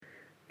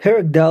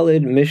Perek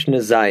Daled Mishnah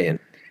Zayin.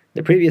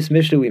 The previous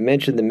Mishnah we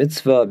mentioned the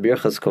mitzvah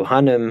Birchas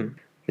Kohanim,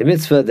 the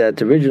mitzvah that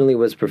originally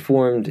was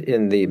performed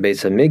in the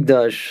Beis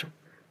HaMikdash.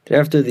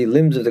 After the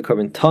limbs of the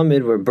Korban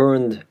Tamid were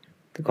burned,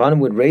 the Kohanim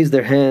would raise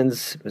their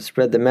hands,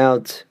 spread them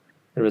out,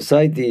 and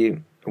recite the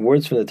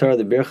words from the Torah,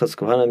 the Birchas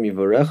Kohanim,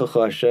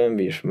 Yivarechacha Hashem,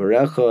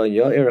 V'yishmerecha,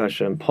 Ya'ir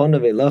Hashem,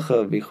 Panav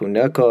Elecha,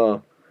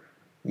 V'chuneka,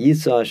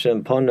 Yisa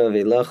Hashem, Panav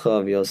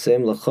Elecha,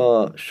 V'yasem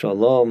Lecha,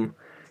 Shalom.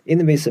 In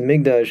the Beis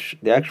HaMikdash,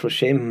 the actual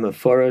Shem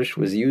Mefarash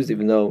was used,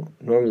 even though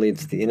normally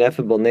it's the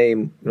ineffable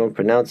name, we don't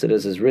pronounce it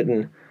as is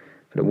written,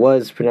 but it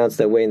was pronounced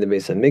that way in the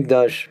Beis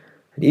HaMikdash.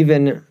 And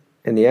even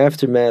in the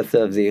aftermath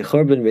of the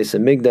Churban Beis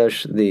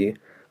HaMikdash, the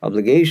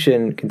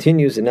obligation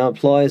continues and now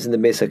applies in the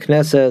Beis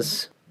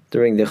HaKnesses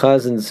during the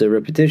Chazin's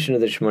repetition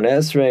of the Shemona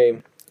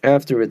Esrei,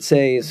 after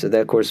Ritzei, so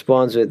that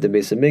corresponds with the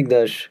Beis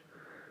HaMikdash,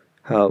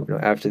 how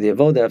after the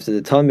Avodah, after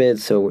the Tamid,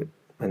 so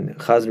when the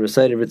Chazan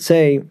recited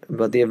Ritzei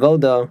about the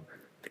Avodah,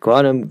 the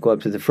Kohanim go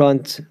up to the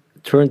front,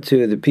 turn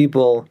to the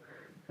people,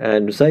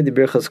 and recite the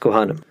Birchas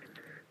Kohanim.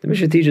 The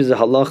Mishnah teaches a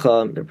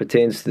halacha that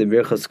pertains to the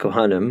Birchas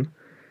Kohanim,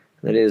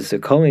 that is, a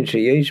Kohen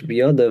sheyesh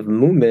biyadav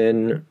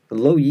mumin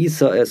lo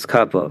yisa es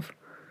kapav.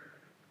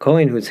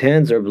 Kohen whose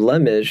hands are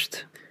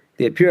blemished,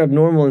 they appear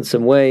abnormal in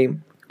some way,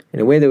 in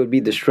a way that would be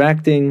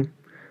distracting,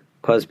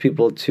 cause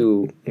people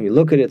to, if you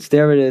look at it,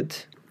 stare at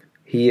it,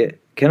 he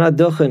cannot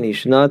duchen, he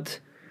should not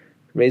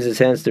raise his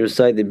hands to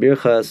recite the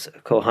Birchas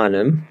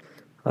Kohanim.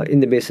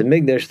 In the Beis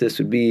HaMikdash, this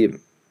would be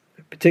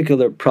a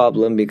particular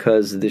problem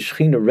because the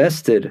Shekhinah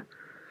rested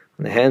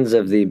on the hands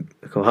of the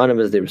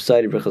Kohanim as they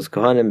recited Birchas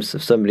Kohanim. So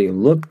if somebody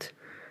looked,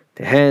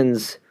 the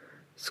hands,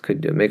 this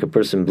could make a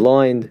person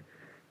blind.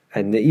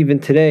 And even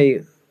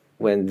today,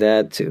 when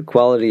that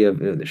quality of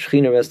the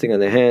Shekhinah resting on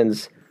the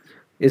hands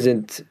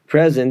isn't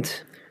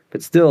present,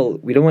 but still,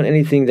 we don't want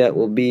anything that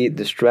will be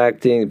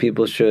distracting.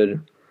 People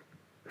should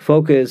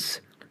focus,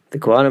 the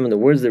Kohanim and the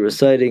words they're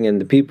reciting, and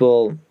the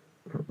people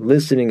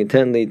listening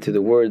intently to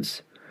the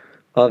words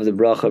of the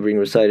bracha being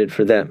recited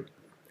for them.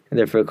 And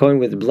therefore a Kohen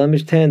with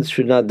blemished hands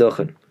should not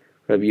dochen.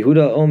 Rabbi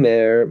Yehuda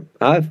Omer,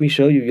 Af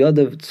mishoyu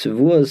yadav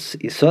tzevuas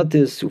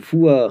isatis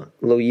ufua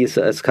lo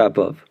yisa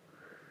eskapav.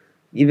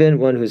 Even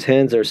one whose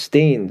hands are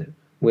stained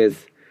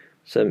with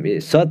some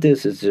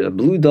isatis, is a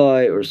blue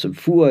dye, or some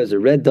fua is a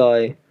red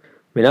dye,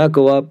 may not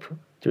go up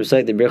to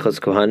recite the Birchas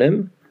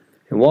Kohanim.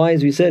 And why?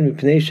 As we said,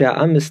 mipnei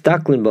she'am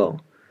mistaklin bo.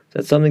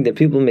 That's something that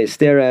people may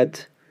stare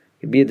at,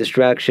 could be a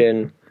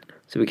distraction,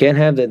 so we can't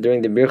have that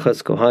during the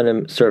Birchas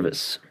Kohanim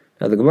service.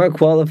 Now the Gemara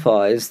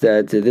qualifies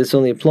that this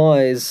only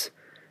applies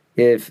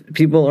if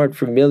people aren't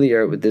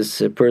familiar with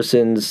this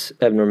person's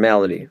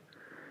abnormality.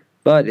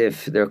 But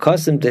if they're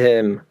accustomed to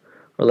him,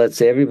 or let's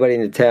say everybody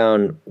in the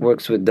town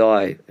works with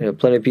dye,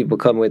 plenty of people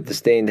come with the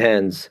stained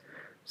hands,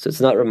 so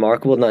it's not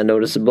remarkable, not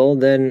noticeable,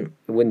 then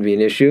it wouldn't be an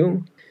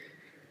issue.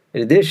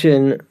 In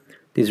addition,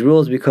 these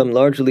rules become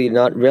largely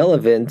not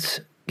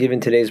relevant given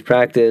today's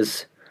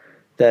practice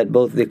that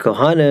both the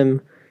Kohanim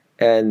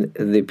and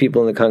the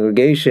people in the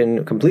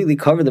congregation completely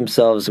cover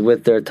themselves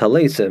with their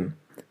talesim,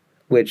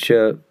 which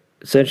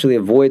essentially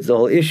avoids the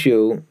whole issue.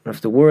 You don't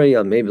have to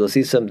worry, maybe they'll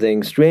see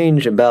something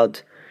strange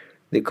about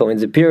the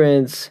Kohen's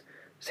appearance,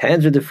 his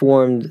hands are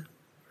deformed,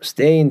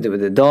 stained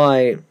with the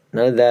dye.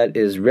 None of that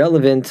is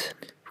relevant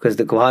because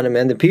the Kohanim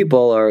and the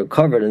people are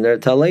covered in their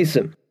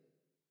talesim.